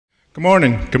Good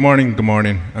morning, good morning, good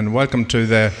morning, and welcome to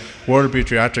the World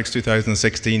Buiatrics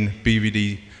 2016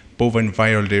 BVD Bovine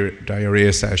Viral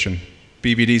Diarrhea session.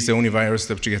 BVD is the only virus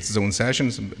that gets its own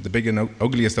sessions. The big and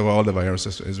ugliest of all the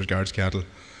viruses as regards cattle.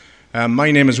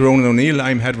 My name is Ronan O'Neill.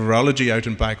 I'm head of virology out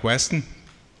in Back Weston,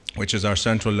 which is our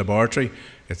central laboratory.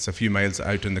 It's a few miles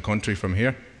out in the country from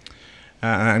here.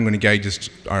 And I'm going to guide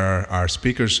our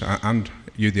speakers and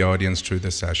you, the audience, through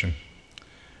this session.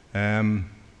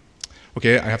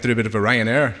 Okay, I have to do a bit of a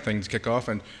Ryanair thing to kick off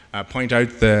and point out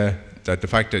the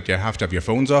fact that you have to have your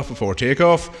phones off before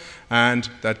takeoff, and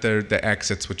that the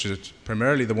exits, which is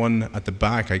primarily the one at the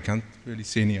back. I can't really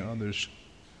see any others.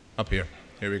 Up here.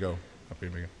 Here we go. Up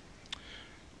here we go.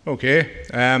 Okay,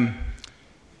 I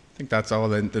think that's all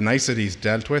the niceties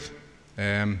dealt with.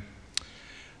 Now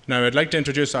I'd like to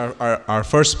introduce our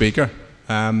first speaker.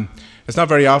 It's not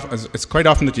very often, it's quite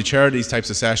often that you chair these types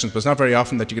of sessions, but it's not very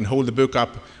often that you can hold the book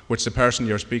up which the person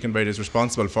you're speaking about is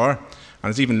responsible for.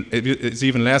 And it's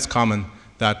even less common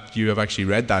that you have actually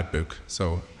read that book.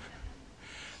 So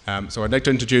I'd like to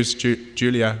introduce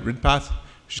Julia Ridpath.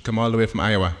 She's come all the way from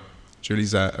Iowa.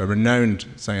 Julie's a renowned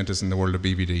scientist in the world of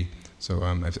BVD. So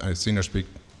I've seen her speak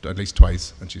at least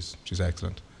twice, and she's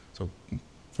excellent. So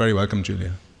very welcome,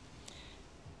 Julia.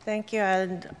 Thank you.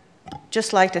 I'd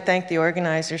just like to thank the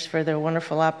organizers for their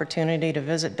wonderful opportunity to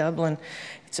visit Dublin.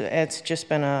 It's just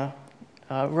been a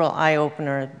real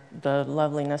eye-opener, the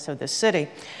loveliness of the city.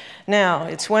 Now,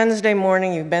 it's Wednesday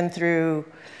morning. You've been through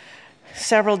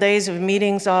several days of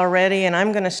meetings already, and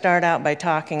I'm going to start out by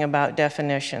talking about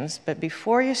definitions. But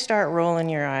before you start rolling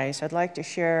your eyes, I'd like to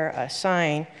share a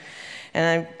sign.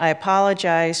 And I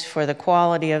apologize for the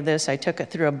quality of this. I took it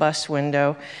through a bus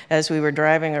window as we were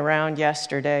driving around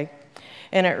yesterday.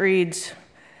 And it reads,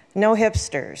 "No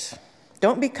hipsters.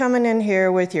 Don't be coming in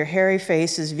here with your hairy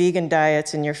faces, vegan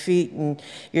diets, and your feet and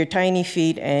your tiny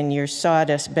feet and your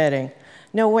sawdust bedding.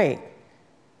 No, wait.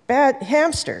 Bad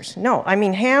hamsters. No, I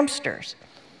mean hamsters."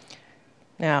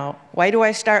 Now, why do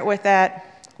I start with that?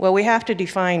 Well, we have to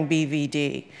define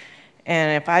BVD.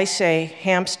 And if I say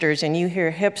hamsters and you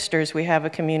hear hipsters, we have a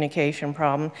communication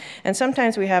problem. And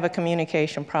sometimes we have a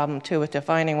communication problem, too, with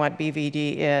defining what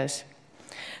BVD is.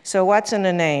 So what's in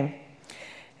the name?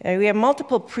 We have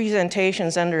multiple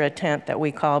presentations under a tent that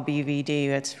we call BVD.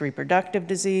 It's reproductive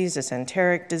disease, it's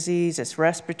enteric disease, it's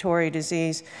respiratory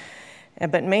disease,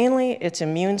 but mainly it's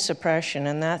immune suppression,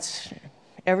 and that's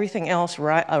everything else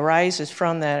arises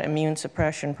from that immune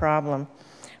suppression problem.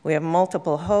 We have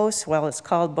multiple hosts. Well, it's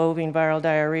called bovine viral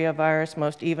diarrhea virus.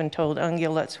 Most even-toed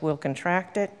ungulates will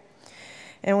contract it.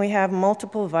 And we have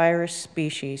multiple virus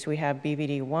species. We have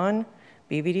BVD1,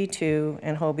 BVD2,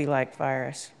 and HoBi-like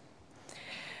virus.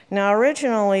 Now,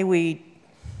 originally, we're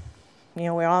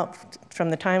all, from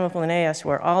the time of Linnaeus,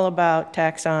 we're all about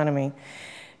taxonomy,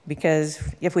 because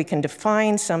if we can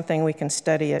define something, we can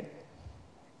study it.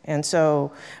 And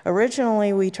so,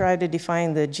 originally, we tried to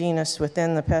define the genus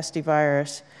within the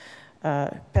pestiviruses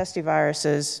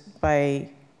by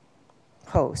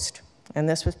host. And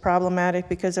this was problematic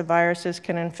because the viruses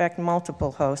can infect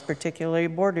multiple hosts, particularly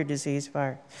border disease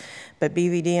virus. But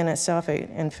BVD in itself, it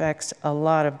infects a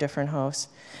lot of different hosts.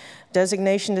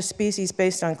 Designation to species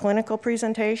based on clinical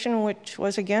presentation, which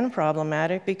was again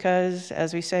problematic because,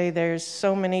 as we say, there's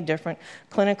so many different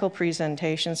clinical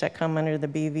presentations that come under the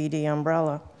BVD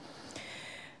umbrella.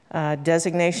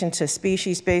 Designation to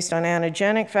species based on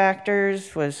antigenic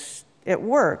factors it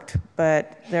worked,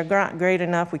 but they're not great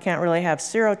enough. We can't really have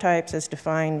serotypes as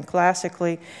defined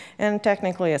classically, and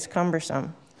technically it's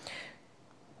cumbersome.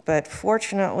 But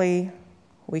fortunately,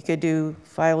 we could do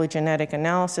phylogenetic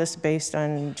analysis based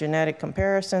on genetic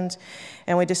comparisons,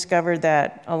 and we discovered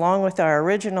that along with our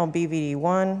original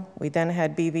BVD1, we then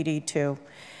had BVD2.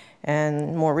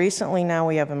 And more recently now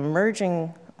we have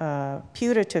emerging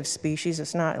putative species.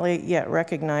 It's not yet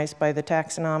recognized by the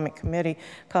taxonomic committee,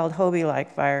 called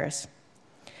HoBi-like virus.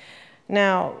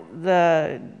 Now,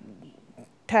 the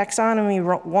taxonomy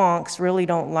wonks really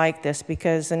don't like this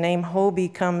because the name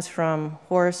HoBi comes from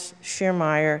Horst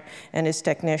Schirmeyer and his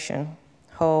technician,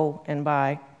 Ho and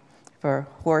Bi, for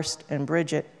Horst and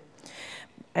Bridget.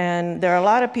 And there are a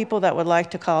lot of people that would like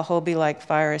to call HoBi-like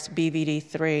virus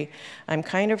BVD3. I'm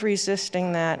kind of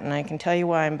resisting that, and I can tell you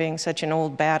why I'm being such an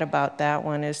old bat about that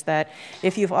one, is that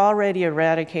if you've already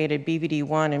eradicated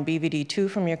BVD1 and BVD2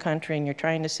 from your country and you're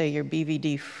trying to say you're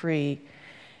BVD-free,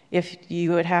 if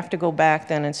you would have to go back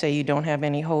then and say you don't have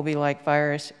any HoBi-like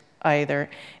virus either,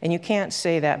 and you can't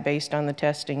say that based on the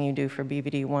testing you do for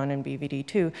BVD1 and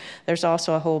BVD2. There's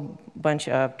also a whole bunch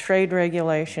of trade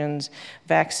regulations,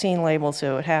 vaccine labels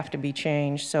that would have to be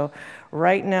changed. So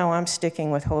Right now, I'm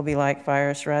sticking with HoBi-like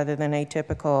virus rather than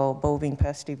atypical bovine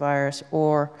pestivirus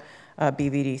or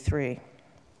BVD3.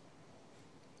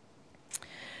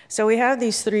 So we have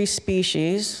these 3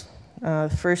 species.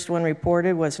 The first one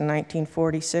reported was in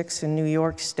 1946 in New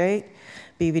York State,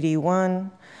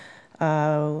 BVD1.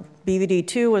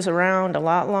 BVD2 was around a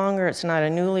lot longer. It's not a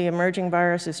newly emerging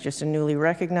virus, it's just a newly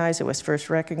recognized. It was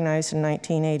first recognized in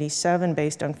 1987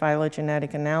 based on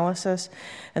phylogenetic analysis.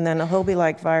 And then the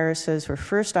HoBi-like viruses were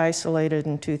first isolated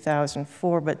in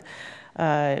 2004, but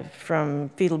from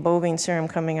fetal bovine serum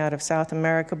coming out of South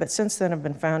America, but since then have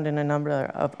been found in a number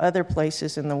of other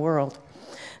places in the world.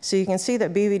 So you can see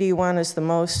that BVD1 is the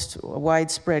most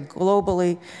widespread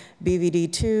globally.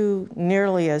 BVD2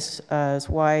 nearly as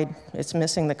wide. It's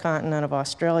missing the continent of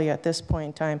Australia at this point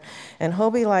in time. And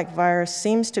HoBi-like virus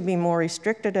seems to be more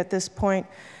restricted at this point,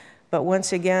 but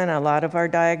once again, a lot of our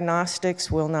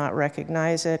diagnostics will not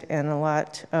recognize it, and a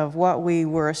lot of what we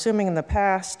were assuming in the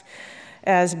past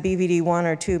as BVD1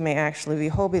 or 2 may actually be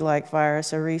HoBi-like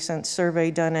virus. A recent survey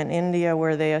done in India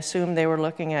where they assumed they were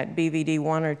looking at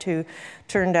BVD1 or 2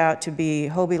 turned out to be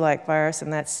HoBi-like virus,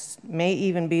 and that may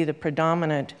even be the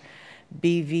predominant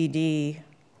BVD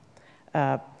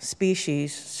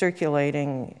species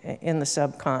circulating in the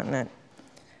subcontinent.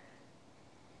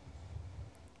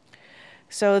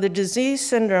 So the disease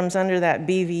syndromes under that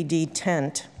BVD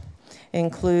tent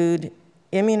include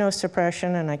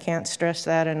immunosuppression, and I can't stress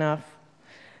that enough.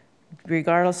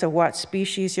 Regardless of what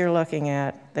species you're looking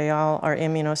at, they all are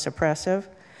immunosuppressive.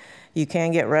 You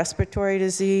can get respiratory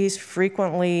disease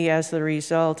frequently as the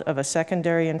result of a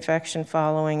secondary infection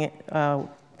following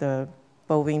the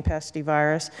bovine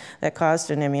pestivirus that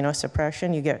caused an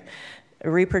immunosuppression. You get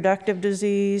reproductive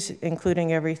disease,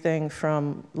 including everything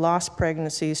from lost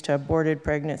pregnancies to aborted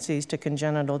pregnancies to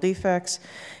congenital defects.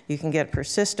 You can get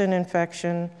persistent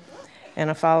infection. And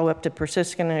a follow-up to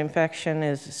persistent infection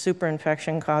is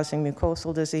superinfection causing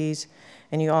mucosal disease.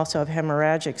 And you also have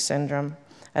hemorrhagic syndrome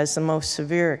as the most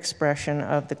severe expression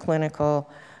of the clinical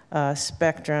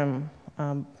spectrum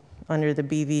under the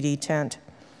BVD tent.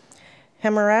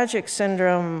 Hemorrhagic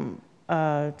syndrome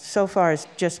so far has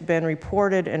just been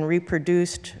reported and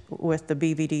reproduced with the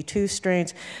BVD2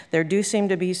 strains. There do seem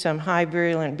to be some high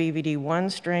virulent BVD1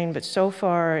 strain, but so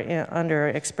far under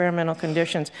experimental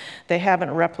conditions, they haven't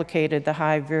replicated the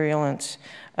high virulence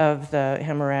of the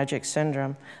hemorrhagic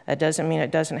syndrome. That doesn't mean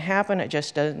it doesn't happen, it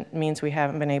just means we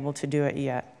haven't been able to do it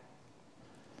yet.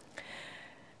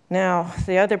 Now,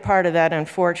 the other part of that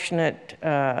unfortunate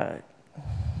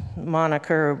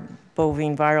moniker,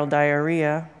 bovine viral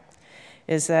diarrhea,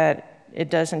 is that it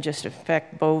doesn't just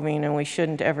affect bovine, and we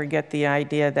shouldn't ever get the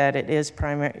idea that it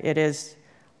is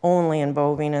only in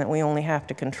bovine and that we only have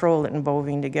to control it in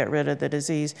bovine to get rid of the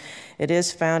disease. It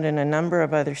is found in a number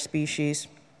of other species,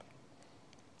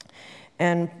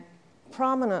 and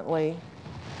prominently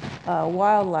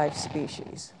wildlife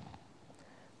species.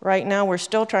 Right now, we're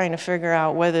still trying to figure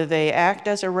out whether they act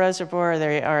as a reservoir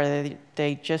or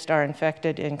they just are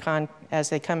infected as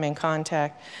they come in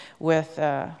contact with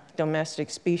domestic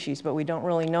species, but we don't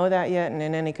really know that yet, and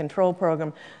in any control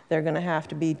program, they're going to have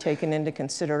to be taken into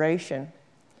consideration.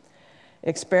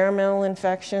 Experimental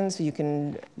infections, the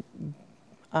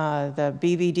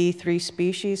BVD3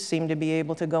 species seem to be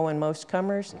able to go in most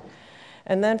comers.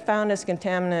 And then found as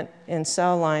contaminant in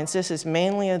cell lines. This is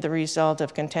mainly the result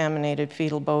of contaminated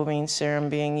fetal bovine serum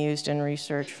being used in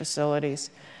research facilities.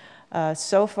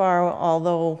 So far,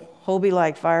 although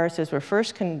HoBi-like viruses were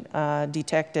first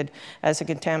detected as a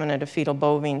contaminant of fetal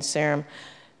bovine serum,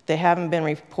 they haven't been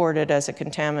reported as a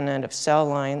contaminant of cell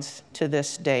lines to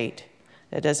this date.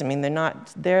 That doesn't mean they're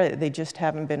not there, they just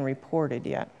haven't been reported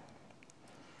yet.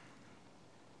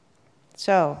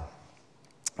 So,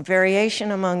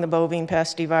 variation among the bovine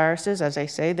pestiviruses, as I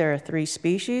say, there are 3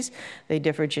 species. They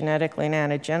differ genetically and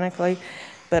antigenically,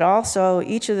 but also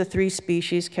each of the 3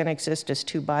 species can exist as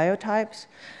 2 biotypes,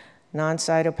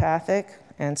 non-cytopathic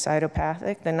and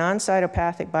cytopathic. The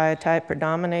non-cytopathic biotype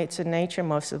predominates in nature.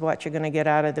 Most of what you're going to get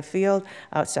out of the field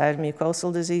outside of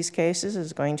mucosal disease cases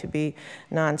is going to be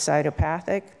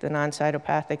non-cytopathic. The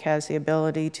non-cytopathic has the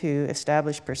ability to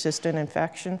establish persistent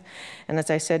infection. And as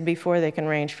I said before, they can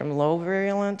range from low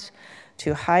virulence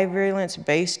to high virulence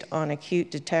based on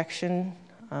acute detection.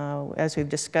 As we've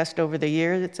discussed over the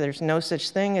years, there's no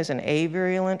such thing as an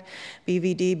avirulent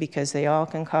BVD because they all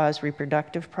can cause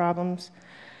reproductive problems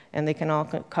and they can all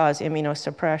cause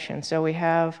immunosuppression. So we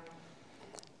have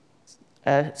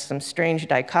some strange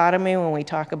dichotomy when we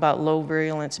talk about low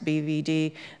virulence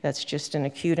BVD. That's just an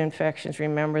acute infection.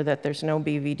 Remember that there's no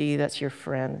BVD, that's your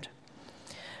friend.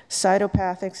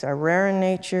 Cytopathics are rare in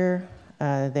nature.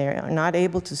 They're not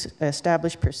able to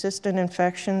establish persistent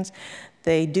infections.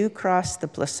 They do cross the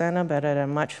placenta, but at a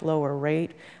much lower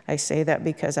rate. I say that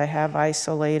because I have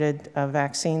isolated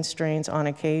vaccine strains on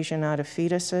occasion out of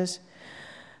fetuses.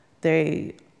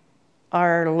 They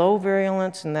are low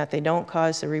virulence in that they don't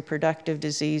cause the reproductive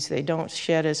disease. They don't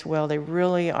shed as well. They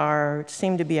really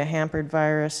seem to be a hampered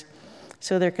virus,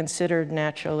 so they're considered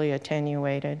naturally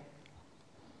attenuated.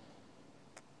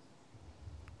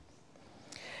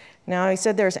 Now, I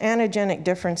said there's antigenic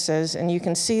differences, and you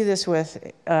can see this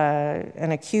with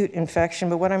an acute infection,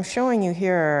 but what I'm showing you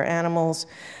here are animals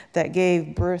that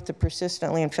gave birth to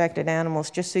persistently infected animals,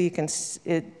 just so you can,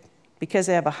 because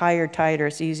they have a higher titer,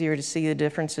 it's easier to see the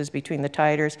differences between the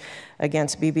titers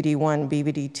against BVD1,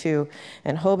 BVD2,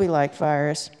 and HoBi-like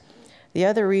virus. The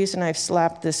other reason I've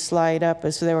slapped this slide up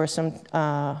is there was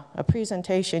a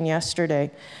presentation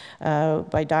yesterday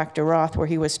by Dr. Roth where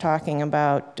he was talking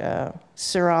about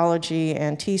serology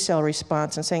and T-cell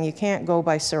response and saying you can't go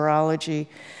by serology,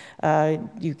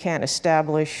 you can't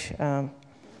establish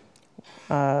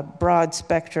broad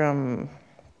spectrum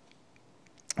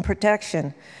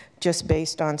protection just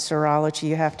based on serology.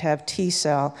 You have to have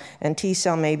T-cell, and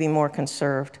T-cell may be more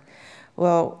conserved.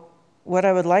 Well, what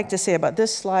I would like to say about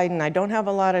this slide, and I don't have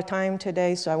a lot of time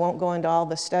today, so I won't go into all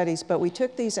the studies, but we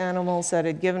took these animals that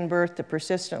had given birth to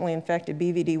persistently infected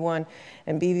BVD1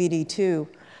 and BVD2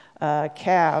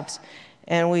 calves,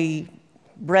 and we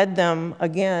bred them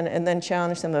again and then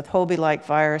challenged them with HoBi-like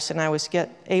virus, and I was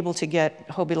able to get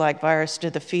HoBi-like virus to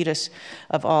the fetus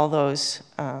of all those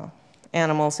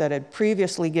animals that had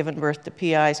previously given birth to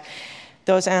PIs.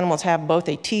 Those animals have both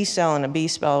a T-cell and a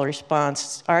B-cell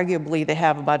response. Arguably, they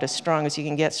have about as strong as you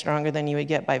can get, stronger than you would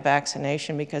get by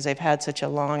vaccination because they've had such a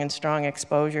long and strong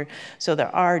exposure. So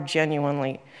there are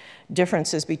genuinely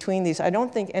differences between these. I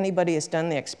don't think anybody has done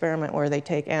the experiment where they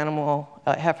take animal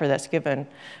heifer that's given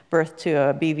birth to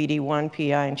a BVD1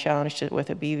 PI and challenged it with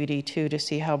a BVD2 to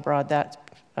see how broad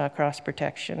that cross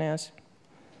protection is.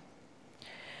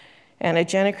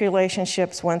 Antigenic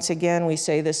relationships, once again, we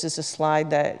say this is a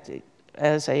slide that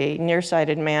as a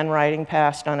nearsighted man riding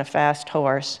past on a fast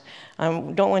horse.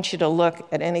 Don't want you to look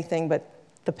at anything but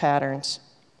the patterns.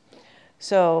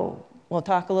 So we'll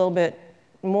talk a little bit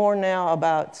more now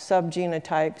about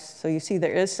subgenotypes. So you see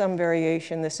there is some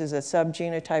variation. This is a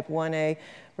subgenotype 1A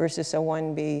versus a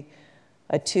 1B,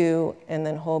 a 2, and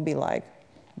then HoBi-like.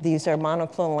 These are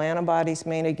monoclonal antibodies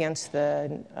made against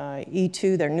the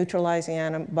E2. They're neutralizing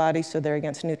antibodies, so they're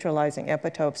against neutralizing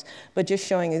epitopes. But just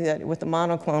showing you that with the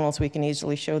monoclonals, we can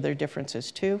easily show their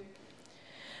differences too.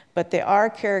 But there are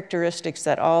characteristics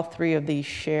that all three of these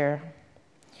share,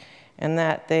 and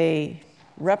that they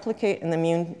replicate in the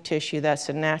immune tissue that's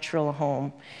a natural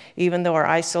home. Even though our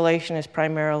isolation is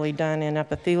primarily done in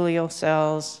epithelial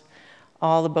cells,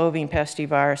 all the bovine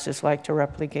pestiviruses like to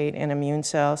replicate in immune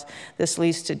cells. This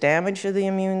leads to damage of the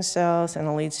immune cells and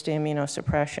it leads to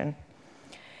immunosuppression.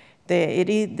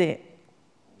 They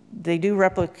do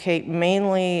replicate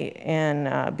mainly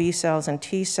in B cells and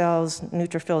T cells,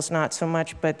 neutrophils not so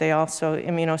much, but they also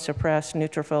immunosuppress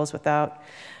neutrophils without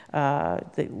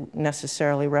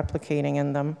necessarily replicating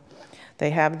in them. They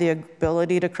have the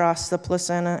ability to cross the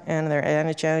placenta and they're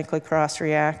antigenically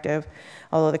cross-reactive,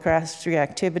 although the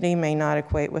cross-reactivity may not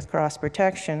equate with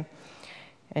cross-protection.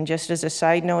 And just as a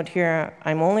side note here,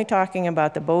 I'm only talking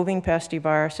about the bovine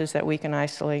pestiviruses that we can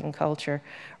isolate in culture.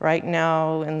 Right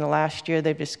now, in the last year,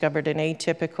 they've discovered an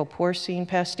atypical porcine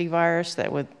pestivirus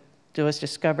that was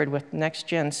discovered with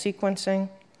next-gen sequencing.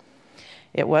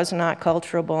 It was not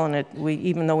culturable, and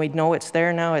even though we know it's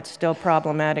there now, it's still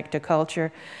problematic to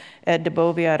culture. Ed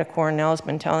DeBovie out of Cornell has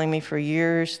been telling me for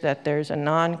years that there's a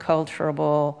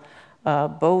non-culturable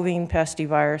bovine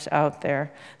pestivirus out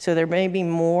there. So there may be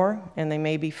more, and they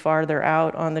may be farther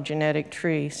out on the genetic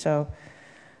tree. So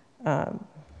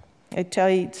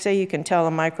say you can tell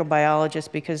a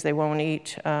microbiologist because they won't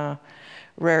eat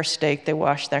rare steak, they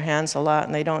wash their hands a lot,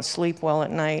 and they don't sleep well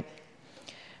at night.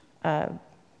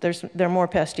 There are more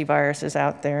pestiviruses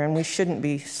out there, and we shouldn't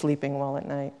be sleeping well at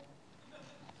night.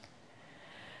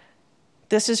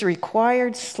 This is a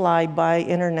required slide by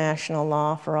international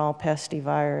law for all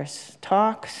pestivirus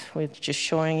talks, which is just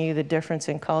showing you the difference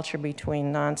in culture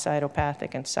between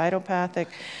non-cytopathic and cytopathic.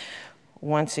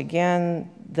 Once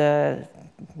again, the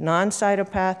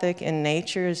non-cytopathic in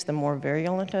nature is the more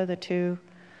virulent of the two.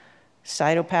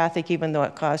 Cytopathic, even though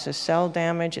it causes cell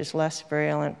damage, is less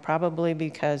virulent, probably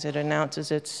because it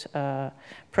announces its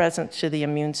presence to the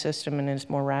immune system and is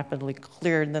more rapidly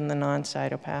cleared than the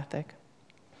non-cytopathic.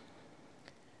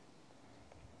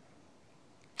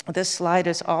 This slide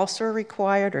is also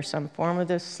required, or some form of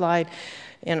this slide,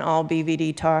 in all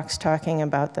BVD talks, talking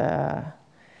about the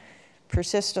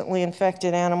persistently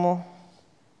infected animal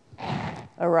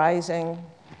arising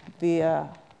via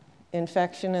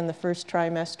infection in the first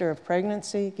trimester of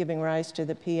pregnancy, giving rise to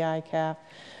the PI calf.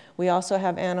 We also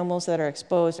have animals that are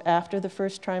exposed after the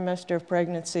first trimester of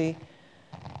pregnancy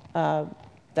that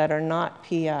are not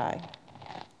PI.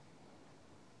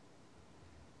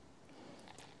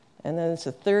 And then it's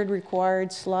a third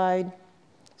required slide,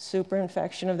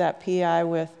 superinfection of that PI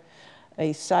with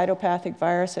a cytopathic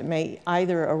virus that may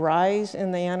either arise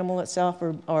in the animal itself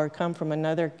or come from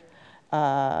another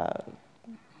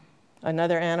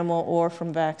animal or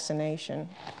from vaccination.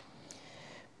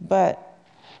 But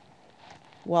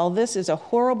while this is a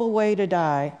horrible way to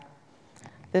die,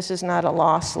 this is not a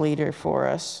loss leader for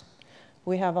us.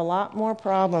 We have a lot more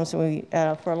problems.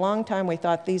 For a long time, we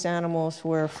thought these animals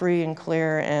were free and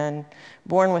clear and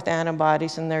born with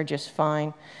antibodies and they're just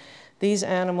fine. These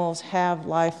animals have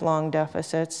lifelong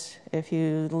deficits. If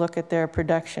you look at their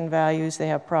production values, they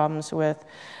have problems with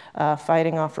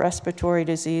fighting off respiratory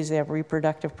disease. They have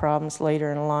reproductive problems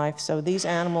later in life. So these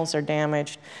animals are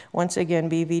damaged. Once again,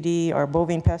 BVD or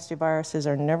bovine pestiviruses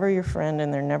are never your friend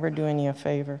and they're never doing you a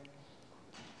favor.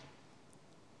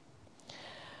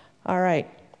 All right,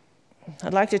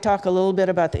 I'd like to talk a little bit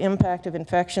about the impact of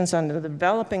infections on the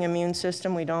developing immune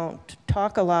system. We don't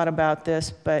talk a lot about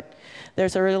this, but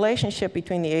there's a relationship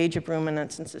between the age of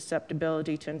ruminants and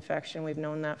susceptibility to infection. We've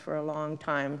known that for a long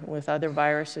time with other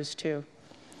viruses too.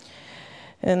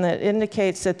 And that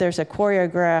indicates that there's a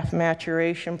choreographed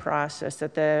maturation process,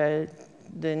 that the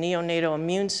neonatal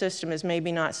immune system is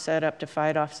maybe not set up to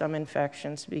fight off some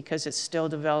infections because it's still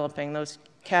developing. Those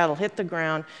cattle hit the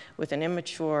ground with an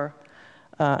immature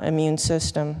immune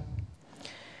system.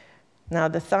 Now,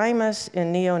 the thymus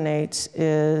in neonates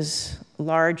is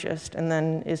largest and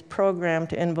then is programmed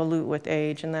to involute with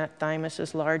age, and that thymus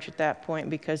is large at that point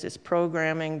because it's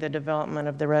programming the development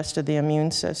of the rest of the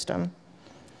immune system.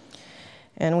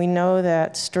 And we know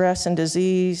that stress and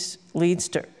disease leads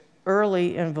to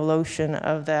early involution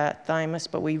of that thymus,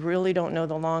 but we really don't know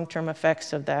the long-term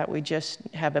effects of that. We just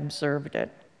have observed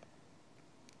it.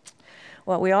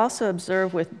 What we also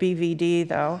observe with BVD,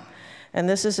 though, and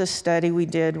this is a study we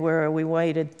did where we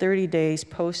waited 30 days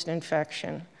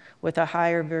post-infection with a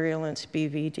higher virulence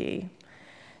BVD.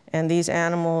 And these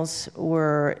animals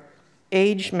were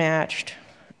age-matched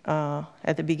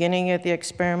at the beginning of the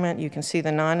experiment. You can see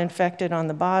the non-infected on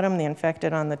the bottom, the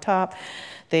infected on the top.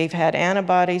 They've had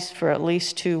antibodies for at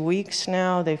least 2 weeks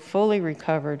now. They've fully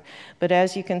recovered. But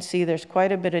as you can see, there's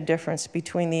quite a bit of difference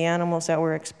between the animals that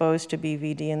were exposed to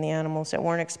BVD and the animals that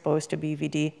weren't exposed to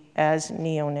BVD as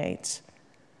neonates.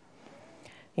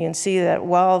 You can see that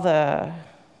while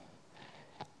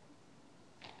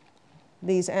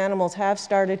these animals have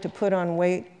started to put on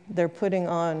weight, they're putting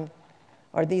on,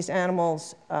 or these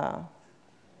animals,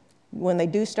 when they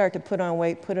do start to put on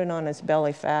weight, put it on as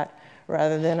belly fat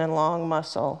rather than in long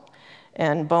muscle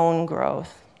and bone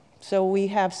growth. So we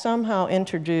have somehow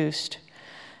introduced,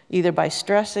 either by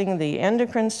stressing the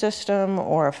endocrine system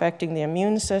or affecting the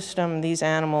immune system, these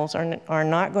animals are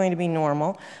not going to be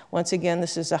normal. Once again,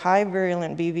 this is a high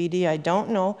virulent BVD. I don't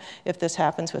know if this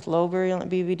happens with low virulent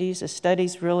BVDs. The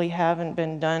studies really haven't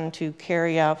been done to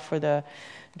carry out for the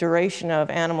duration of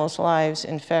animals' lives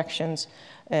infections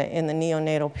in the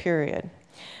neonatal period.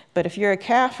 But if you're a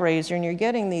calf raiser and you're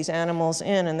getting these animals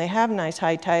in and they have nice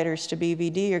high titers to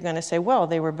BVD, you're going to say, well,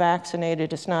 they were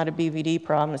vaccinated. It's not a BVD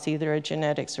problem. It's either a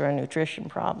genetics or a nutrition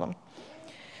problem.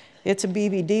 It's a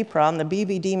BVD problem. The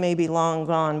BVD may be long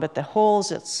gone, but the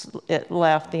holes it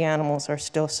left, the animals are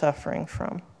still suffering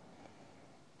from.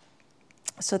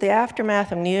 So the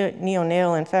aftermath of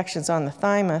neonatal infections on the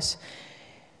thymus,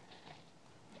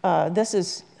 this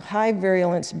is high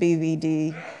virulence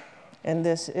BVD. And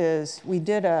this is, we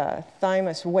did a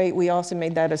thymus weight. We also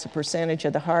made that as a percentage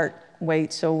of the heart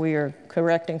weight, so we are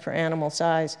correcting for animal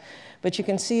size. But you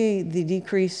can see the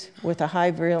decrease with a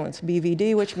high virulence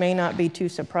BVD, which may not be too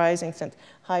surprising since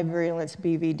high virulence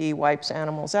BVD wipes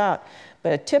animals out.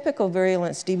 But a typical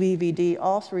virulence BVD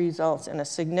also results in a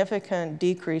significant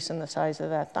decrease in the size of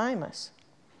that thymus.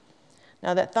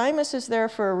 Now, that thymus is there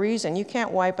for a reason. You can't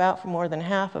wipe out for more than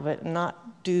half of it and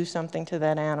not do something to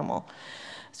that animal.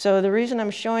 So the reason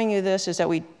I'm showing you this is that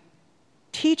we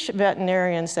teach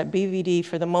veterinarians that BVD,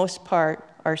 for the most part,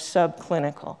 are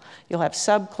subclinical. You'll have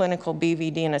subclinical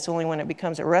BVD, and it's only when it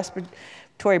becomes a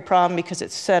respiratory problem because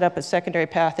it's set up a secondary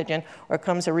pathogen or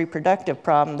becomes a reproductive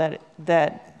problem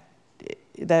that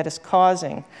is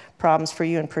causing problems for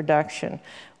you in production.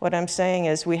 What I'm saying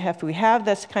is we have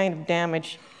this kind of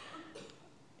damage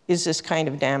is this kind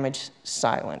of damage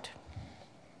silent?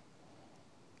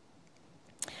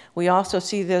 We also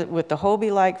see that with the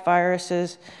HoBi-like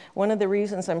viruses, one of the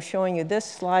reasons I'm showing you this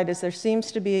slide is there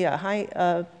seems to be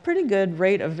a pretty good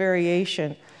rate of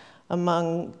variation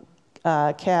among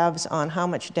calves on how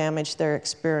much damage they're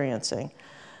experiencing.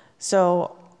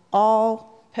 So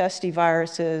all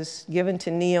pestiviruses given to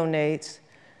neonates,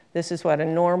 this is what a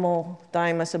normal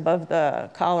thymus above the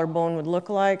collarbone would look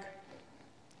like.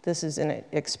 This is in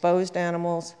exposed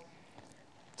animals.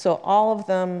 So all of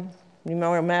them,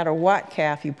 no matter what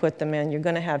calf you put them in, you're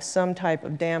going to have some type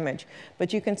of damage.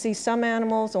 But you can see some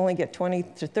animals only get 20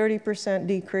 to 30%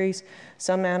 decrease.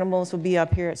 Some animals will be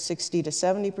up here at 60 to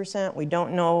 70%. We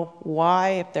don't know why,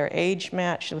 if they're age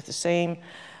matched with the same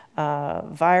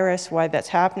virus, why that's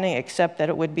happening, except that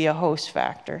it would be a host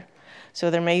factor. So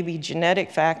there may be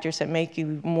genetic factors that make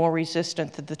you more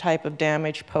resistant to the type of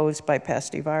damage posed by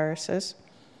pestiviruses.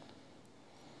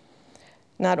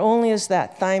 Not only is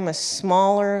that thymus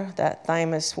smaller, that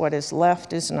thymus, what is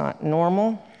left, is not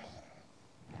normal.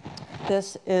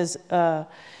 This is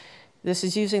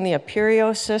using the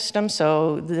Aperio system.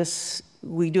 So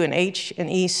we do an H and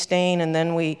E stain, and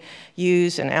then we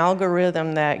use an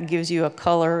algorithm that gives you a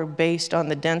color based on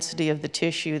the density of the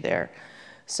tissue there.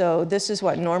 So this is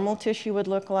what normal tissue would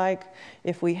look like.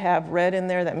 If we have red in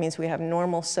there, that means we have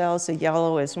normal cells. The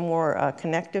yellow is more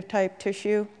connective type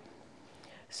tissue.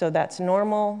 So that's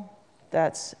normal.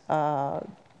 That's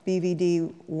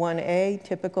BVD 1A,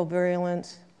 typical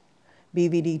virulence,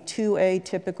 BVD 2A,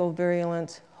 typical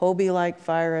virulence, HoBi-like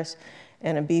virus,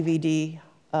 and a BVD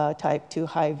type 2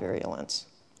 high virulence.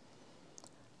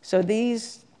 So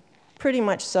these pretty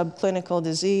much subclinical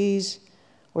disease.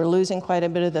 We're losing quite a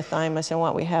bit of the thymus, and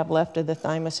what we have left of the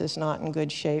thymus is not in good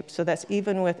shape. So that's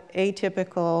even with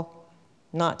atypical,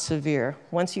 not severe.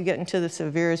 Once you get into the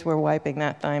severes, we're wiping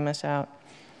that thymus out.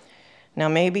 Now,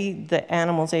 maybe the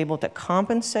animal's able to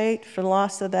compensate for the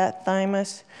loss of that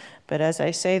thymus, but as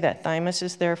I say, that thymus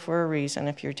is there for a reason.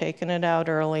 If you're taking it out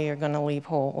early, you're going to leave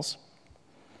holes.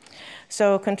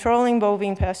 So controlling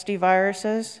bovine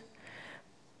pestiviruses,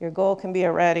 your goal can be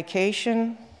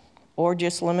eradication or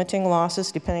just limiting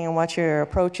losses, depending on what your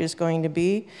approach is going to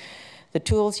be. The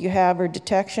tools you have are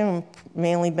detection,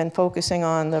 mainly been focusing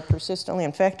on the persistently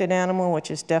infected animal,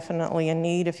 which is definitely a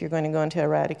need if you're going to go into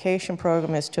eradication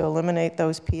program, is to eliminate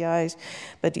those PIs.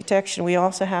 But detection, we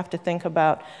also have to think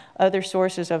about other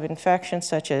sources of infection,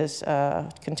 such as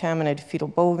contaminated fetal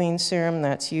bovine serum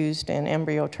that's used in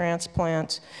embryo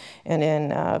transplants and in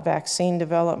vaccine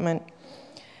development.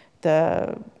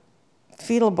 The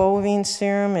fetal bovine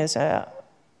serum is a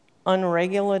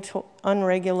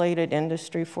unregulated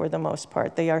industry for the most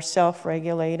part. They are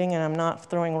self-regulating, and I'm not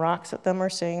throwing rocks at them or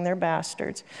saying they're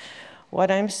bastards. What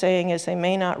I'm saying is they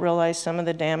may not realize some of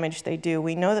the damage they do.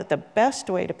 We know that the best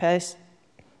way to pass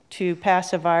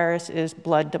a virus is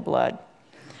blood to blood.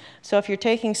 So if you're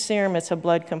taking serum, it's a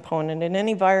blood component, and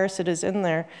any virus that is in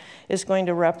there is going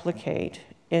to replicate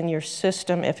in your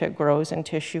system if it grows in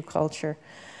tissue culture.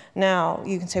 Now,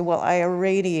 you can say, well, I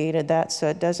irradiated that, so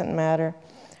it doesn't matter.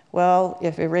 Well,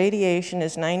 if irradiation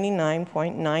is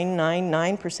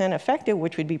 99.999% effective,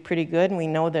 which would be pretty good, and we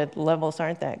know that levels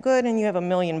aren't that good, and you have 1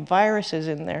 million viruses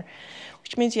in there,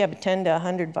 which means you have 10 to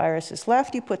 100 viruses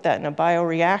left. You put that in a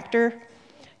bioreactor,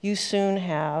 you soon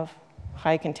have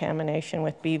high contamination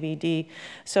with BVD.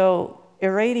 So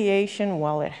irradiation,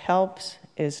 while it helps,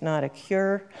 is not a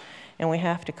cure, and we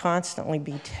have to constantly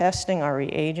be testing our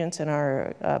reagents and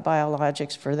our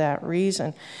biologics for that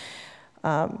reason.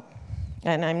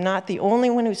 And I'm not the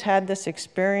only one who's had this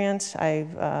experience.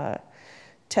 I've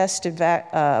tested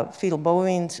fetal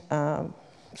bovine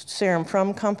serum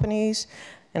from companies,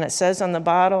 and it says on the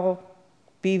bottle,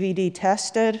 BVD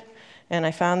tested, and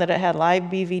I found that it had live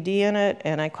BVD in it,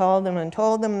 and I called them and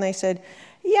told them, and they said,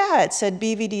 yeah, it said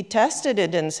BVD tested,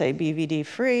 it didn't say BVD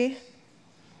free.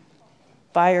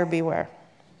 Buyer beware.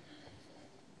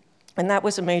 And that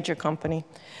was a major company.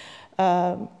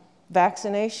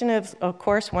 Vaccination is, of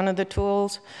course, one of the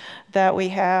tools that we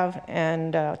have,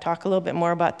 and talk a little bit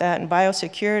more about that. And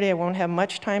biosecurity, I won't have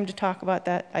much time to talk about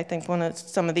that. I think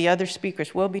some of the other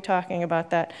speakers will be talking about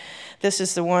that. This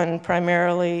is the one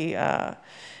primarily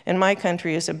in my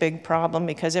country is a big problem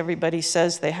because everybody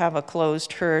says they have a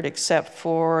closed herd except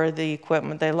for the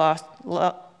equipment they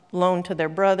loaned to their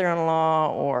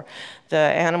brother-in-law, or the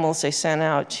animals they sent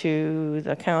out to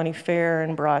the county fair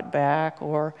and brought back,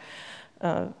 or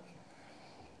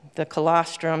the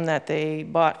colostrum that they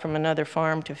bought from another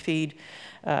farm to feed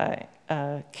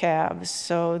calves.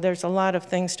 So there's a lot of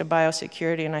things to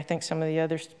biosecurity, and I think some of the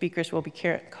other speakers will be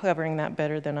covering that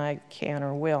better than I can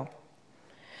or will.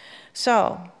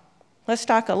 So Let's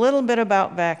talk a little bit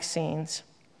about vaccines.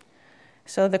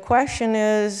 So the question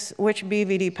is, which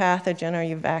BVD pathogen are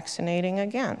you vaccinating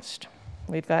against?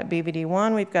 We've got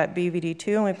BVD1, we've got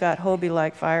BVD2, and we've got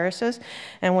HoBi-like viruses,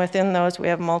 and within those we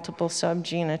have multiple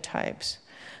subgenotypes.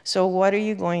 So what are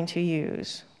you going to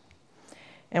use?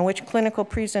 And which clinical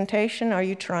presentation are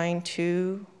you trying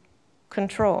to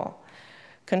control?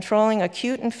 Controlling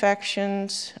acute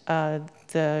infections,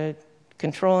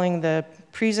 controlling the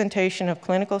presentation of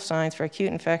clinical signs for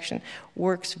acute infection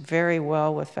works very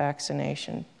well with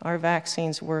vaccination. Our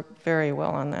vaccines work very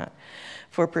well on that.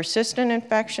 For persistent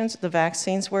infections, the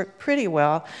vaccines work pretty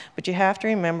well, but you have to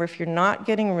remember if you're not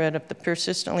getting rid of the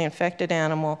persistently infected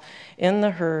animal in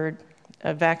the herd,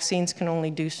 vaccines can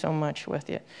only do so much with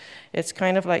you. It's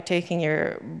kind of like taking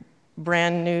your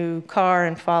brand new car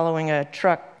and following a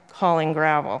truck hauling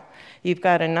gravel. You've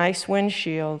got a nice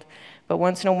windshield, but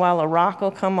once in a while a rock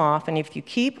will come off, and if you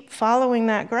keep following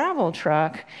that gravel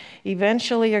truck,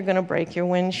 eventually you're going to break your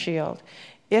windshield.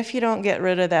 If you don't get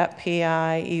rid of that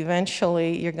PI,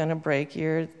 eventually you're going to break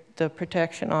the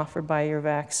protection offered by your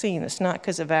vaccine. It's not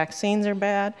because the vaccines are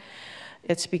bad,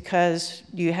 it's because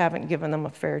you haven't given them a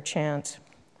fair chance.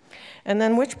 And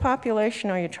then which population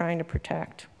are you trying to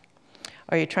protect?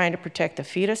 Are you trying to protect the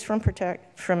fetus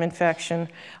from infection?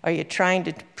 Are you trying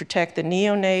to protect the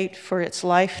neonate for its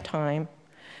lifetime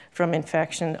from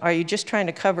infection? Are you just trying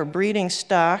to cover breeding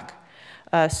stock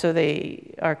so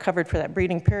they are covered for that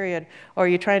breeding period? Or are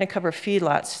you trying to cover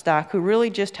feedlot stock who really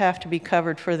just have to be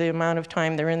covered for the amount of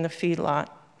time they're in the feedlot?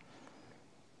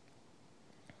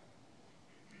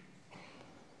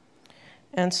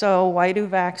 And so why do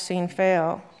vaccines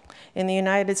fail? In the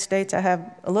United States, I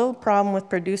have a little problem with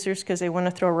producers because they want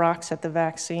to throw rocks at the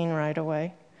vaccine right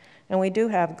away. And we do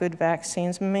have good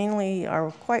vaccines, mainly,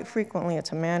 or quite frequently,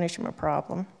 it's a management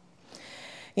problem.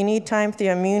 You need time for the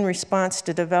immune response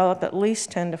to develop, at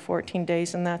least 10 to 14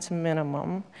 days, and that's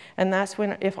minimum. And that's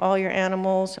when, if all your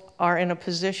animals are in a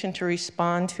position to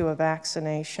respond to a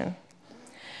vaccination.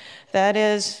 That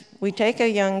is, we take a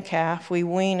young calf, we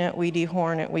wean it, we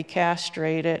dehorn it, we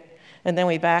castrate it, and then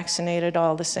we vaccinate it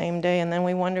all the same day, and then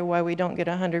we wonder why we don't get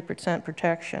 100%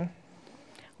 protection.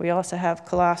 We also have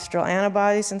colostral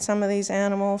antibodies in some of these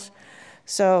animals.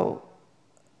 So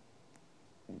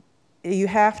you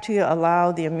have to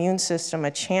allow the immune system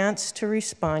a chance to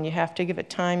respond. You have to give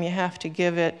it time. You have to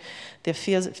give it the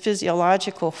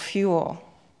physiological fuel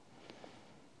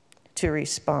to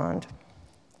respond.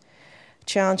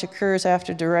 Challenge occurs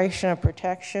after duration of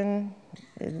protection.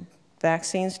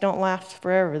 Vaccines don't last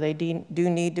forever. They do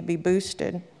need to be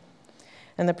boosted.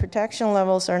 And the protection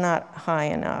levels are not high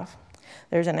enough.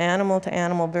 There's an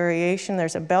animal-to-animal variation.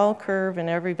 There's a bell curve in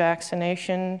every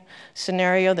vaccination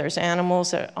scenario. There's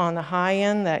animals that on the high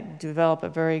end that develop a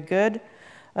very good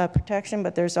protection,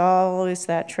 but there's always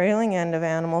that trailing end of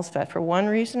animals that for one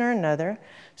reason or another,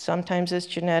 sometimes it's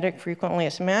genetic, frequently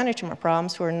it's management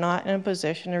problems, who are not in a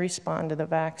position to respond to the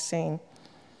vaccine.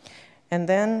 And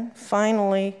then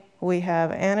finally, we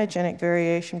have antigenic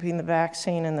variation between the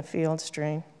vaccine and the field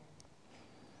strain.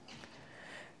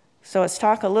 So let's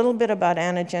talk a little bit about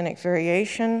antigenic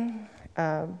variation.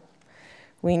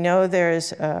 We know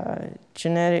there's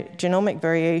genomic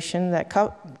variation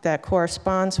that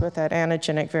corresponds with that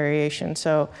antigenic variation.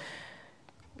 So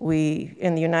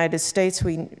in the United States,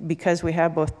 because we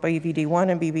have both BVD1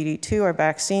 and BVD2, our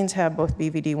vaccines have both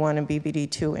BVD1 and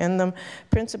BVD2 in them,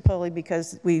 principally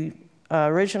because we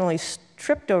originally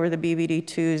tripped over the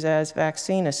BVD2s as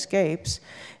vaccine escapes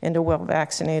into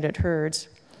well-vaccinated herds.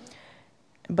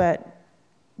 But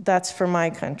that's for my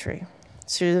country.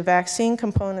 So the vaccine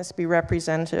components be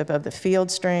representative of the field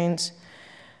strains,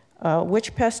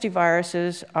 which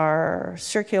pestiviruses are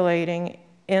circulating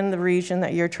in the region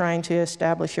that you're trying to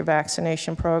establish your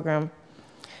vaccination program,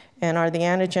 and are the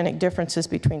antigenic differences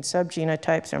between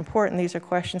subgenotypes important? These are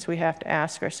questions we have to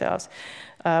ask ourselves.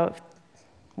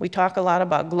 We talk a lot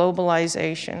about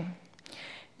globalization,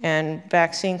 and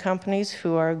vaccine companies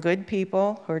who are good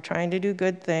people, who are trying to do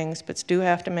good things, but do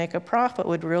have to make a profit,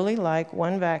 would really like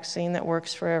one vaccine that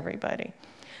works for everybody.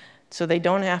 So they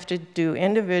don't have to do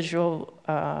individual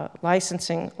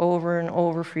licensing over and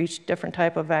over for each different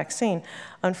type of vaccine.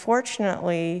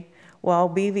 Unfortunately, while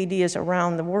BVD is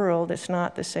around the world, it's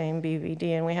not the same BVD,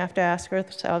 and we have to ask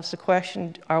ourselves the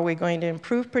question, are we going to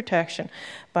improve protection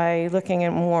by looking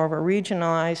at more of a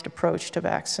regionalized approach to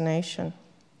vaccination?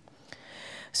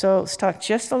 So let's talk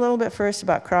just a little bit first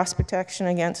about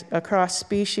cross-protection across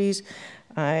species.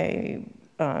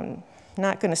 I'm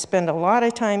not going to spend a lot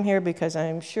of time here because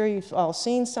I'm sure you've all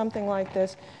seen something like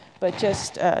this, But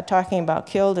just talking about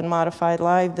killed and modified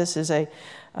live, this is a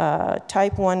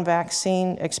type 1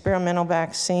 vaccine, experimental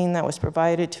vaccine that was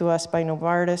provided to us by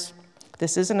Novartis.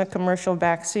 This isn't a commercial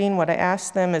vaccine. What I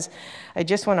asked them is, I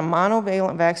just want a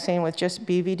monovalent vaccine with just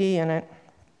BVD in it.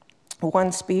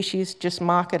 One species, just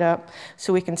mock it up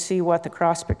so we can see what the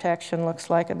cross protection looks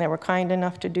like, and they were kind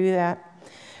enough to do that.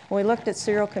 When we looked at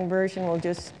seroconversion, we'll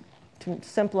just, to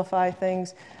simplify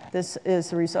things, this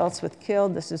is the results with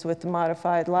killed, this is with the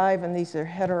modified live, and these are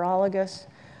heterologous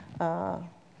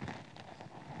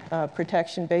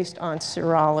protection based on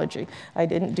serology. I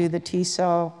didn't do the T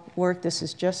cell work, this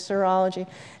is just serology.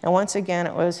 And once again,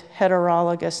 it was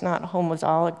heterologous, not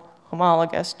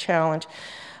homologous challenge.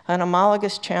 An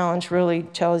homologous challenge really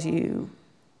tells you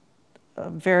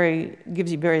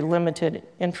gives you very limited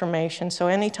information. So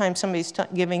anytime somebody's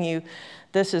giving you,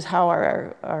 this is how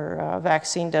our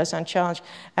vaccine does on challenge,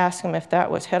 ask them if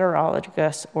that was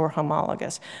heterologous or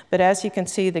homologous. But as you can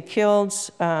see, the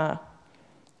killeds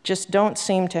just don't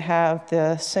seem to have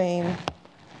the same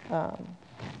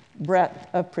breadth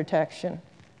of protection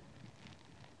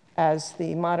as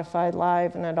the modified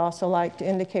live. And I'd also like to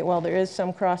indicate, while there is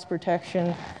some cross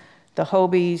protection, the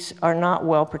HoBis are not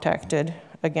well protected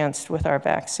against with our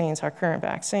vaccines, our current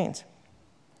vaccines.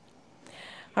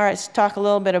 All right, let's talk a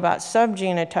little bit about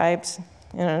subgenotypes.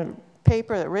 In a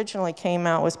paper that originally came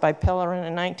out was by Pellerin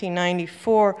in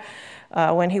 1994,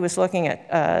 when he was looking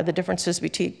at the differences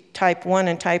between type 1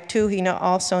 and type 2, he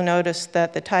also noticed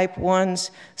that the type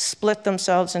 1s split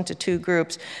themselves into two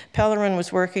groups. Pellerin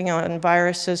was working on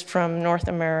viruses from North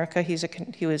America.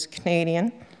 He was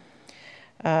Canadian.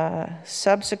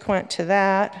 Subsequent to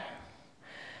that,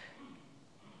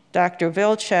 Dr.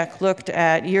 Vilcek looked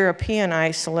at European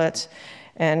isolates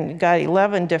and got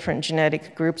 11 different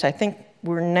genetic groups. I think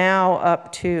we're now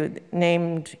up to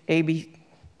named BVD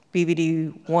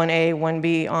 1A,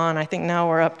 1B on. I think now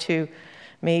we're up to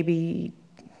maybe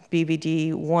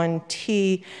BVD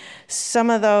 1T. Some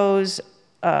of those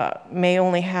may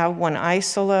only have one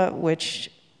isolate,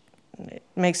 which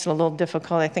makes it a little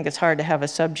difficult. I think it's hard to have a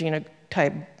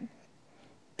subgenotype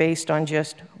based on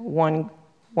just one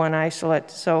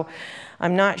isolate. So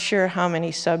I'm not sure how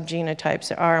many subgenotypes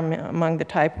there are among the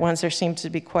type 1s. There seems to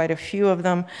be quite a few of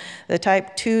them. The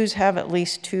type 2s have at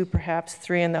least 2, perhaps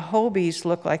 3, and the HoBis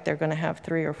look like they're going to have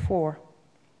 3 or 4.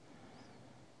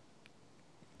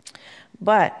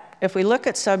 But if we look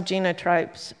at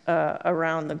subgenotypes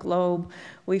around the globe,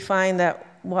 we find that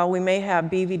while we may have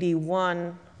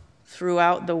BVD1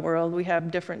 throughout the world, we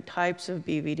have different types of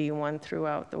BVD1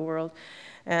 throughout the world.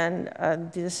 And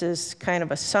this is kind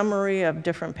of a summary of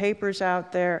different papers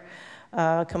out there,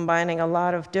 combining a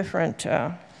lot of different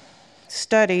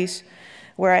studies,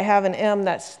 where I have an M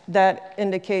that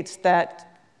indicates that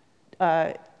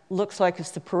looks like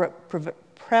it's the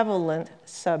prevalent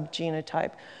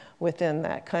subgenotype within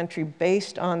that country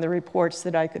based on the reports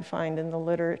that I could find in the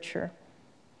literature.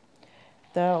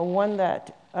 The one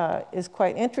that is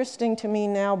quite interesting to me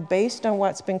now, based on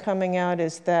what's been coming out,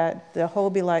 is that the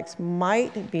HoBi-likes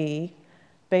might be,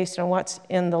 based on what's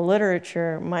in the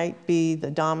literature, might be the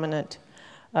dominant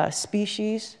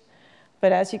species.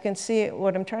 But as you can see,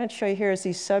 what I'm trying to show you here is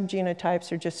these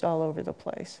subgenotypes are just all over the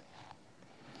place.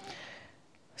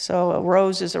 So a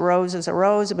rose is a rose is a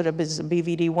rose, but it is a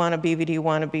BVD1, a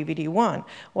BVD1, a BVD1.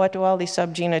 What do all these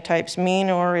subgenotypes mean,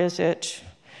 or is it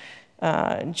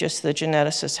just the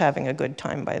geneticists having a good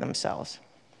time by themselves?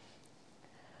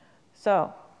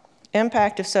 So,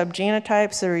 impact of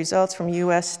subgenotypes, the results from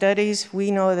US studies. We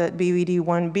know that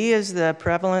BVD1B is the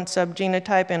prevalent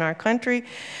subgenotype in our country.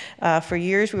 For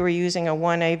years we were using a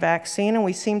 1A vaccine, and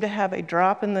we seem to have a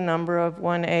drop in the number of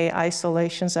 1A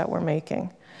isolations that we're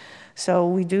making. So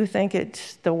we do think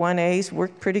the 1As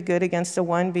work pretty good against the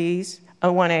 1As.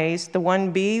 The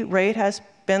 1B rate has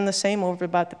been the same over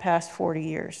about the past 40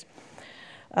 years.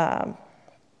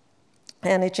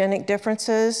 Antigenic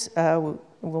differences,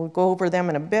 we'll go over them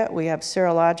in a bit. We have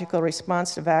serological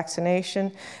response to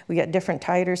vaccination. We get different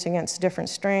titers against different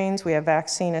strains. We have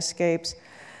vaccine escapes,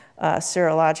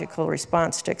 serological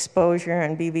response to exposure,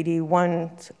 and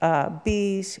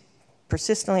BVD1Bs,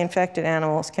 persistently infected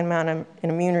animals can mount an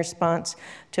immune response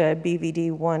to a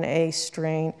BVD1A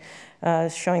strain,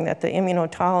 showing that the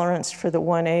immunotolerance for the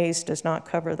 1As does not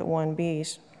cover the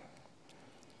 1Bs.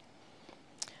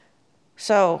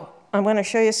 So I'm going to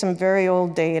show you some very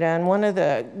old data, and one of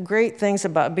the great things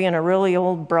about being a really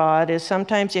old broad is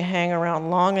sometimes you hang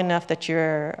around long enough that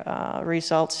your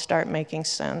results start making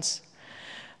sense.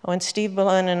 When Steve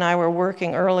Boleyn and I were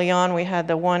working early on, we had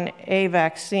the 1A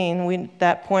vaccine. At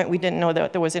that point, we didn't know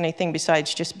that there was anything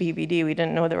besides just BVD. We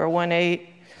didn't know there were 1A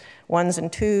 1s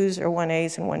and 2s or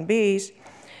 1As and 1Bs,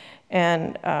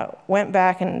 and went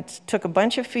back and took a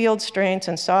bunch of field strains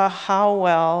and saw how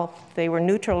well they were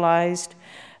neutralized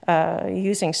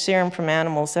using serum from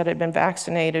animals that had been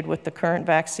vaccinated with the current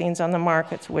vaccines on the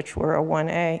markets, which were a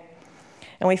 1A.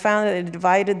 And we found that it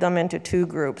divided them into 2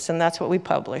 groups, and that's what we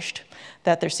published,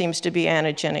 that there seems to be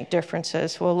antigenic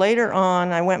differences. Well, later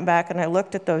on, I went back and I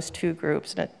looked at those 2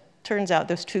 groups, and it turns out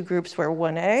those 2 groups were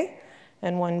 1A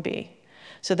and 1B.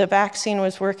 So the vaccine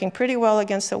was working pretty well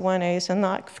against the 1As and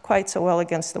not quite so well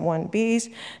against the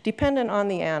 1Bs, dependent on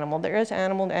the animal. There is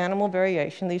animal-to-animal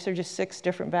variation. These are just 6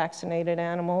 different vaccinated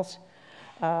animals,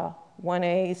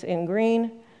 1As in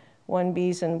green,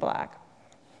 1Bs in black.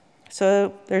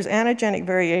 So there's antigenic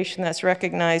variation that's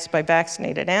recognized by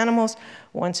vaccinated animals.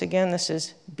 Once again, this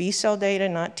is B-cell data,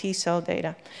 not T-cell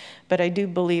data, but I do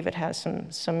believe it has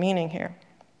some meaning here.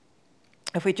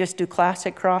 If we just do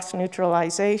classic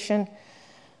cross-neutralization,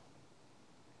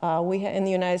 we in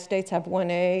the United States have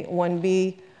 1A,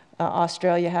 1B.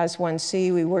 Australia has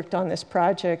 1C. We worked on this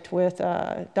project with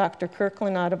Dr.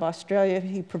 Kirkland out of Australia.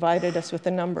 He provided us with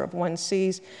a number of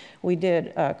 1Cs. We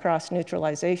did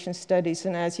cross-neutralization studies,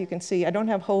 and as you can see, I don't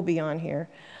have HoBi on here.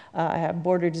 I have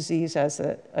border disease as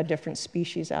a different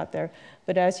species out there.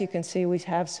 But as you can see, we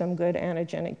have some good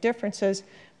antigenic differences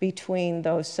between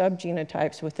those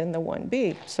subgenotypes within the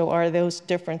 1B. So are those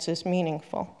differences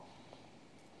meaningful?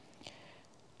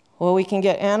 Well, we can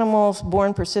get animals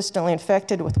born persistently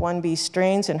infected with 1B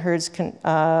strains and herds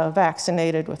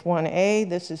vaccinated with 1A.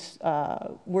 This is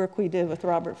work we did with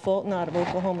Robert Fulton out of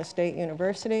Oklahoma State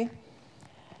University.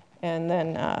 And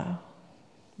then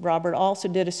Robert also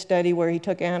did a study where he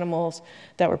took animals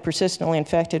that were persistently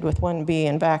infected with 1B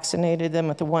and vaccinated them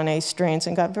with the 1A strains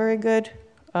and got very good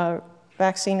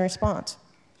vaccine response.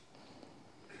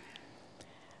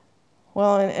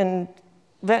 Well, in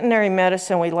veterinary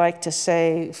medicine, we like to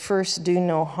say, first do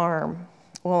no harm.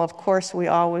 Well, of course, we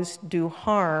always do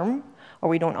harm, or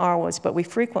we don't always, but we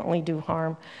frequently do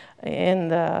harm in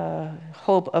the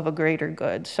hope of a greater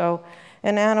good. So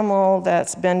an animal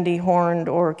that's been dehorned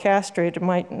or castrated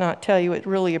might not tell you it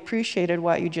really appreciated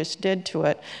what you just did to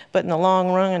it, but in the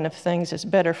long run of things, it's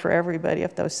better for everybody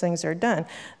if those things are done.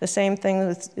 The same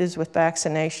thing is with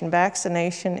vaccination.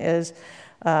 Vaccination is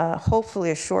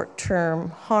hopefully a short-term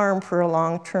harm for a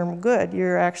long-term good.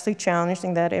 You're actually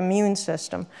challenging that immune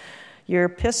system. You're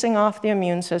pissing off the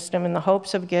immune system in the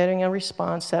hopes of getting a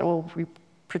response that will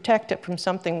protect it from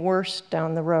something worse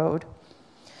down the road.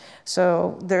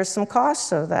 So there's some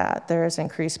costs of that. There's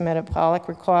increased metabolic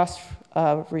costs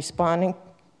of responding.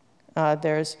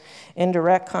 There's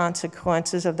indirect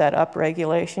consequences of that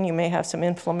upregulation. You may have some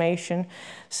inflammation,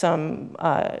 some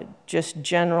just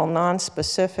general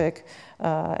non-specific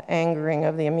angering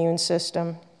of the immune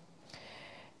system.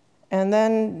 And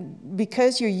then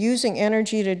because you're using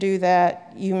energy to do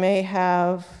that, you may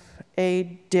have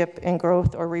a dip in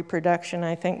growth or reproduction.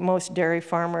 I think most dairy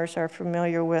farmers are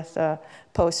familiar with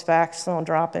post-vaccinal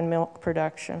drop in milk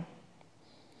production.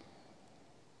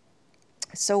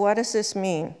 So what does this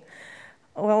mean?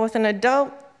 Well, with an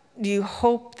adult, you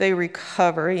hope they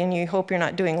recover, and you hope you're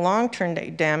not doing long-term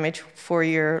damage for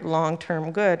your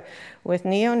long-term good. With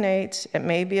neonates, it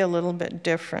may be a little bit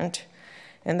different,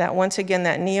 and that once again,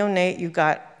 that neonate, you've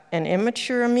got an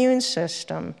immature immune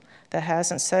system that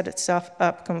hasn't set itself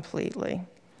up completely.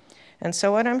 And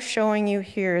so what I'm showing you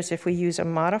here is if we use a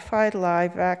modified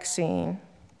live vaccine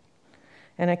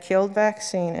and a killed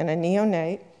vaccine and a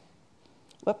neonate,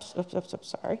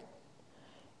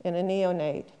 in a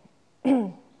neonate,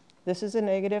 this is a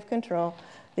negative control.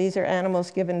 These are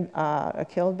animals given a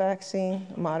killed vaccine,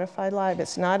 modified live.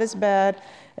 It's not as bad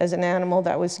as an animal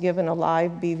that was given a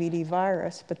live BVD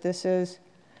virus, but this is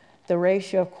the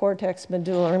ratio of cortex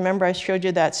medulla. Remember I showed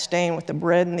you that stain with the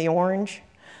red and the orange?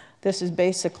 This is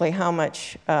basically how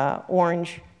much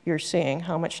orange you're seeing,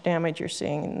 how much damage you're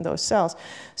seeing in those cells.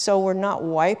 So we're not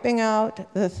wiping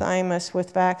out the thymus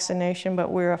with vaccination,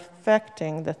 but we're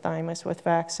affecting the thymus with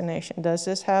vaccination. Does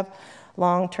this have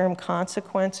long-term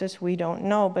consequences? We don't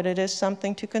know, but it is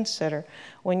something to consider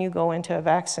when you go into a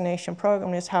vaccination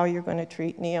program, is how you're going to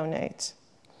treat neonates.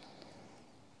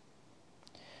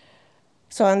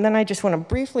 So, and then I just want to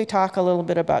briefly talk a little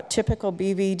bit about typical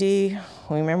BVD.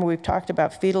 Remember, we've talked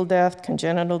about fetal death,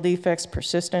 congenital defects,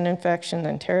 persistent infection,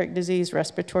 enteric disease,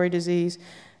 respiratory disease,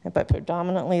 but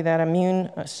predominantly that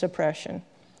immune suppression.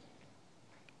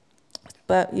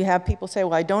 But you have people say,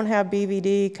 well, I don't have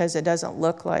BVD because it doesn't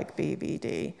look like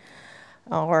BVD.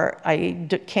 Or I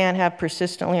can't have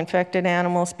persistently infected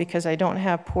animals because I don't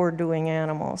have poor doing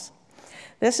animals.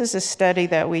 This is a study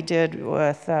that we did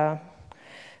with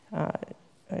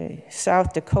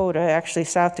South Dakota. Actually,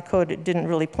 South Dakota didn't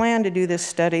really plan to do this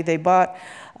study. They bought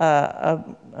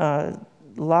a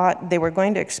lot. They were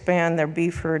going to expand their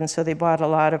beef herd, and so they bought a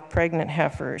lot of pregnant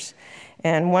heifers.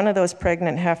 And one of those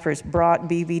pregnant heifers brought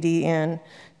BVD in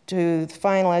to the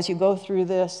final. As you go through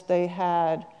this, they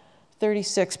had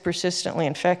 36 persistently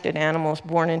infected animals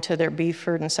born into their beef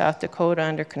herd in South Dakota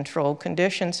under controlled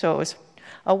conditions. So it was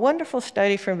a wonderful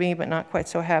study for me, but not quite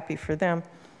so happy for them.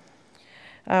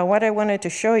 What I wanted to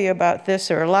show you about this,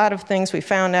 there are a lot of things we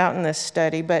found out in this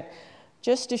study, but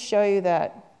just to show you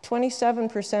that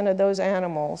 27% of those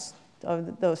animals,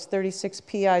 of those 36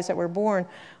 PIs that were born,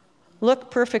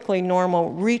 looked perfectly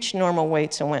normal, reached normal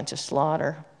weights, and went to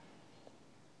slaughter.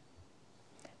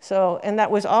 So, and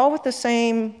that was all with the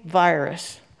same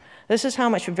virus. This is how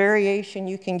much variation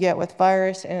you can get with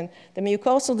virus, and the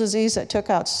mucosal disease that took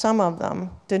out some of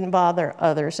them didn't bother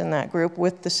others in that group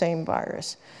with the same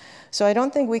virus. So I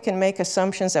don't think we can make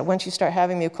assumptions that once you start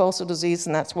having mucosal disease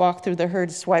and that's walked through the herd,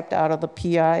 it's wiped out of the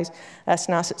PIs. That's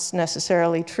not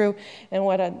necessarily true.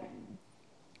 And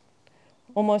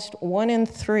almost 1 in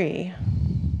 3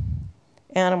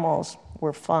 animals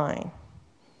were fine.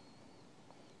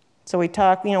 So we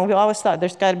talk, we always thought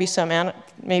there's got to be some,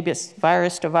 maybe it's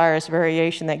virus to virus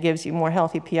variation that gives you more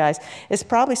healthy PIs. It's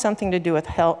probably something to do with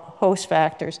host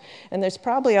factors. And there's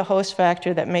probably a host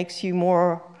factor that makes you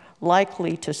more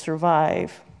likely to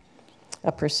survive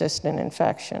a persistent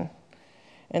infection.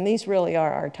 And these really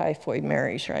are our typhoid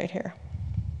Marys right here.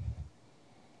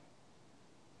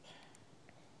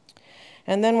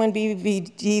 And then when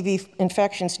BVDV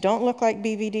infections don't look like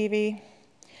BVDV,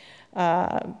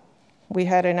 we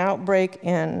had an outbreak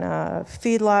in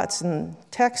feedlots in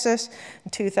Texas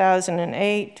in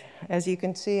 2008. As you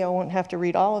can see, I won't have to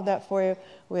read all of that for you.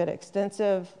 We had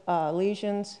extensive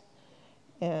lesions,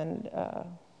 and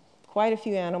quite a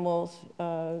few animals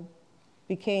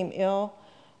became ill.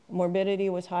 Morbidity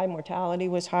was high, mortality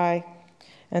was high.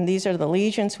 And these are the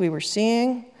lesions we were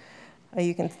seeing.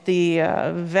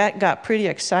 The vet got pretty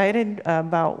excited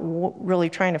about really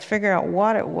trying to figure out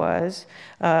what it was.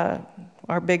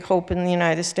 Our big hope in the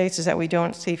United States is that we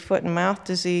don't see foot and mouth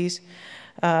disease.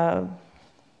 They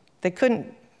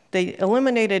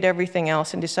eliminated everything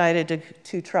else and decided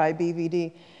to try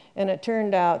BVD. And it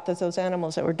turned out that those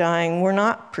animals that were dying were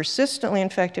not persistently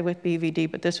infected with BVD,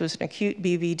 but this was an acute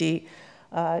BVD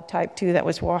type 2 that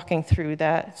was walking through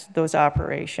those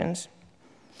operations.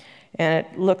 And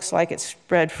it looks like it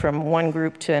spread from one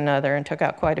group to another and took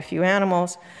out quite a few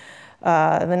animals.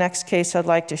 The next case I'd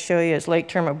like to show you is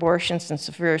late-term abortions and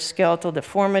severe skeletal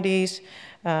deformities.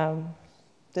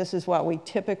 This is what we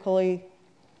typically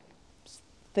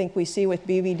think we see with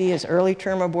BVD as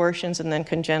early-term abortions and then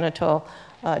congenital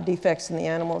defects in the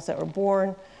animals that were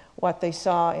born. What they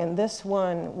saw in this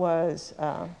one was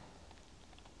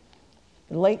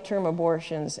late-term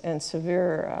abortions and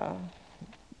severe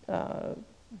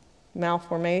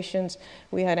malformations.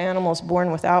 We had animals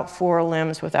born without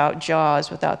forelimbs, without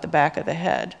jaws, without the back of the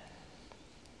head.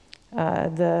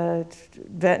 The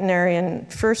veterinarian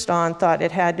first on thought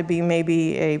it had to be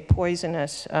maybe a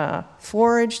poisonous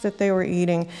forage that they were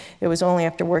eating. It was only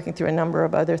after working through a number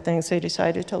of other things they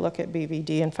decided to look at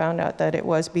BVD and found out that it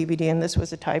was BVD, and this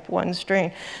was a type 1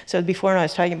 strain. So before I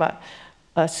was talking about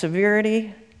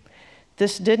severity,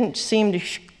 this didn't seem to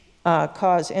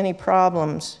cause any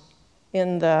problems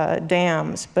in the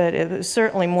dams, but it was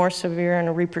certainly more severe in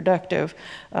a reproductive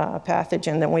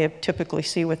pathogen than we typically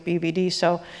see with BVD.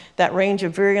 So that range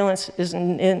of virulence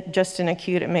isn't just in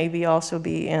acute, it may also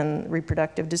be in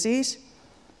reproductive disease.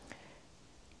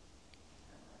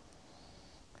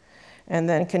 And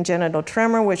then congenital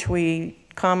tremor, which we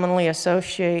commonly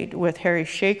associate with hairy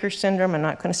shaker syndrome. I'm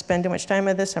not going to spend too much time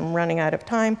on this, I'm running out of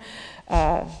time.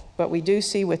 But we do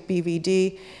see with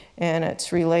BVD, and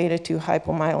it's related to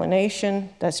hypomyelination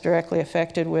that's directly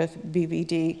affected with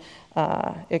BVD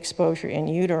exposure in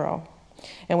utero.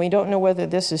 And we don't know whether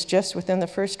this is just within the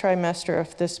first trimester or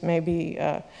if this may be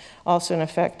also an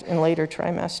effect in later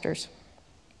trimesters.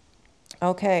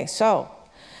 Okay, so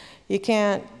you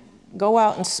can't go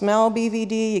out and smell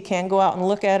BVD, you can't go out and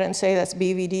look at it and say that's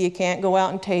BVD, you can't go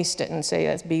out and taste it and say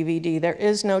that's BVD. There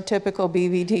is no typical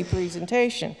BVD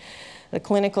presentation. The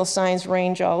clinical signs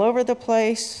range all over the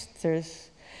place.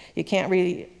 You can't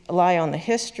rely on the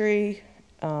history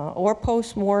or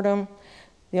post-mortem.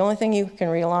 The only thing you can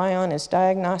rely on is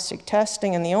diagnostic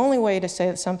testing, and the only way to say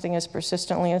that something is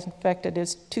persistently infected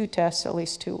is 2 tests at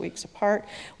least 2 weeks apart.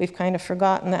 We've kind of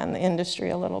forgotten that in the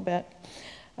industry a little bit.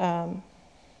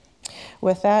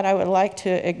 With that, I would like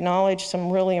to acknowledge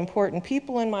some really important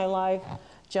people in my life.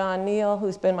 John Neal,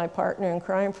 who's been my partner in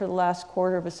crime for the last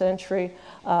quarter of a century,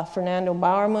 Fernando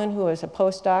Bauerman, who is a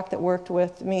postdoc that worked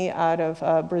with me out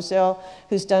of Brazil,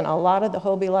 who's done a lot of the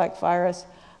HoBi-like virus,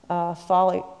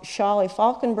 Shali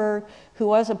Falkenberg, who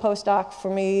was a postdoc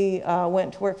for me,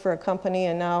 went to work for a company,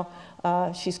 and now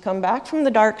she's come back from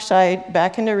the dark side,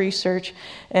 back into research,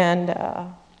 and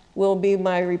will be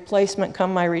my replacement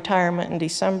come my retirement in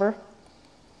December.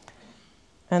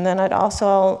 And then I'd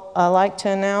also like to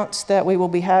announce that we will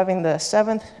be having the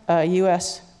 7th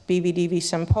US BVDV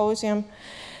Symposium,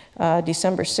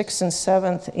 December 6th and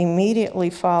 7th, immediately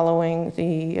following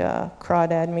the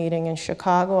Crawdad meeting in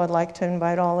Chicago. I'd like to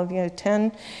invite all of you to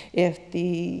attend.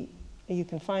 You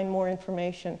can find more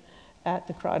information at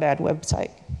the Crawdad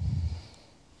website.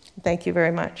 Thank you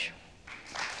very much.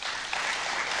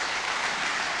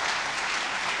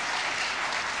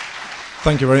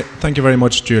 Thank you very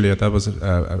much, Julia. That was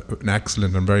an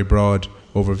excellent and very broad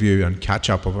overview and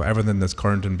catch-up of everything that's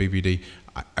current in BVD.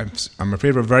 I'm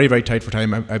afraid we're very, very tight for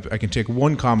time. I can take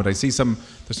one comment. I see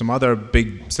there's some other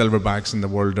big silverbacks in the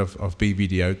world of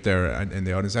BVD out there in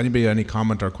the audience. Anybody, any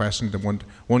comment or question?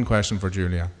 One question for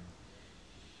Julia.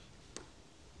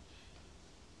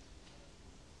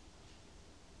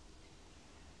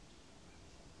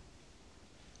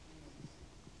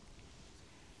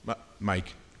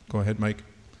 Mike. Go ahead, Mike.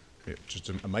 Just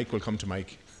a mic will come to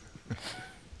Mike.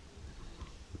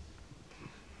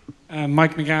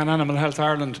 Mike McGann, Animal Health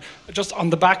Ireland. Just on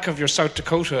the back of your South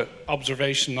Dakota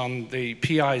observation on the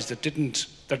PIs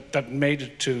that made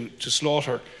it to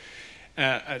slaughter,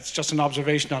 it's just an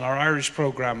observation on our Irish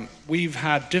programme. We've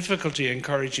had difficulty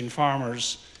encouraging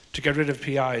farmers to get rid of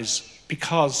PIs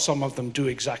because some of them do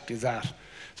exactly that.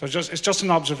 So it's just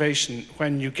an observation.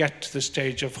 When you get to the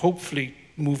stage of hopefully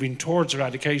moving towards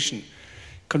eradication,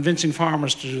 convincing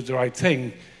farmers to do the right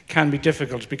thing can be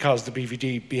difficult because the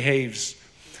BVD behaves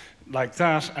like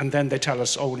that, and then they tell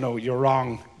us, oh no, you're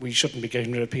wrong, we shouldn't be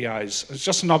getting rid of PIs. It's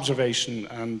just an observation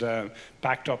and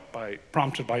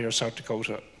prompted by your South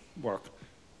Dakota work.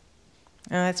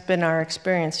 That's been our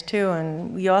experience too,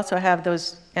 and we also have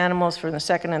those animals for the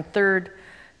 2nd and 3rd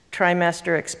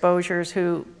trimester exposures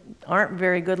who aren't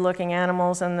very good looking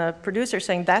animals, and the producer's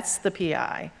saying that's the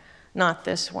PI, not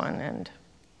this one. And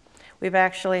we've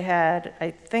actually had,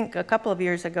 I think a couple of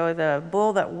years ago, the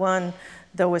bull that won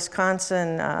the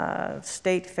Wisconsin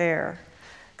State Fair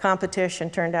competition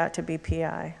turned out to be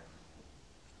PI.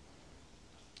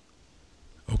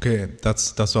 Okay,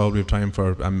 that's all we have time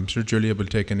for. I'm sure Julia will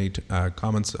take any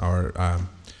comments or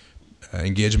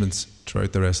engagements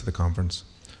throughout the rest of the conference.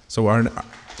 So our